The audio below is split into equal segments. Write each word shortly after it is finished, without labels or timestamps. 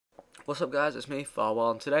What's up guys, it's me,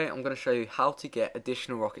 Farwell, and today I'm going to show you how to get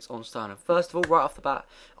additional rockets on Stonetown. First of all, right off the bat,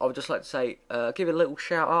 I would just like to say, give a little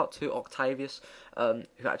shout out to Octaviaus, who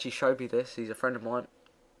actually showed me this. He's a friend of mine,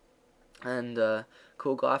 and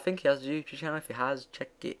cool guy. I think he has a YouTube channel. If he has, check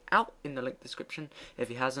it out in the link description. If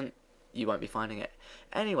he hasn't, you won't be finding it.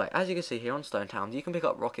 Anyway, as you can see here on Stonetown, you can pick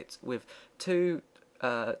up rockets with two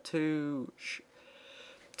clips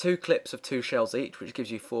of 2 shells each, which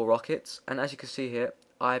gives you 4 rockets. And as you can see here,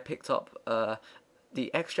 I picked up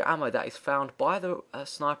the extra ammo that is found by the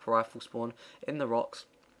sniper rifle spawn in the rocks,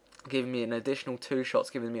 giving me an additional 2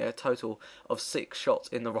 shots, giving me a total of 6 shots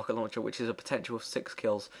in the rocket launcher, which is a potential of 6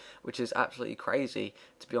 kills, which is absolutely crazy,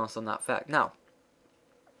 to be honest, on that fact. Now,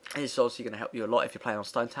 it's obviously going to help you a lot if you're playing on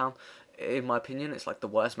Stonetown. In my opinion, it's like the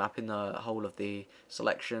worst map in the whole of the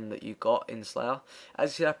selection that you got in Slayer.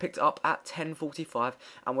 As you see, I picked it up at 10:45,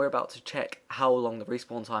 and we're about to check how long the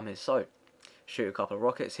respawn time is. So, shoot a couple of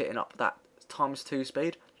rockets, hitting up that ×2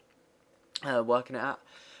 speed, working it out,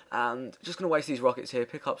 and just going to waste these rockets here,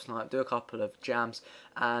 pick up snipe, do a couple of jams,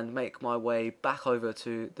 and make my way back over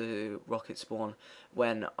to the rocket spawn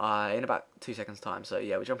when in about 2 seconds time. So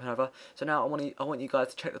yeah, we're jumping over. So now I want you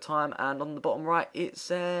guys to check the time, and on the bottom right it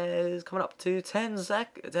says coming up to 10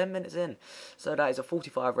 minutes in. So that is a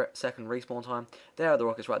 45-second respawn time. There are the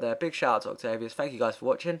rockets right there. Big shout out to Octavius. Thank you guys for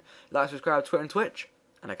watching. Like, subscribe, Twitter and Twitch,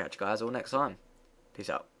 and I'll catch you guys all next time. Peace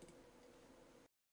out.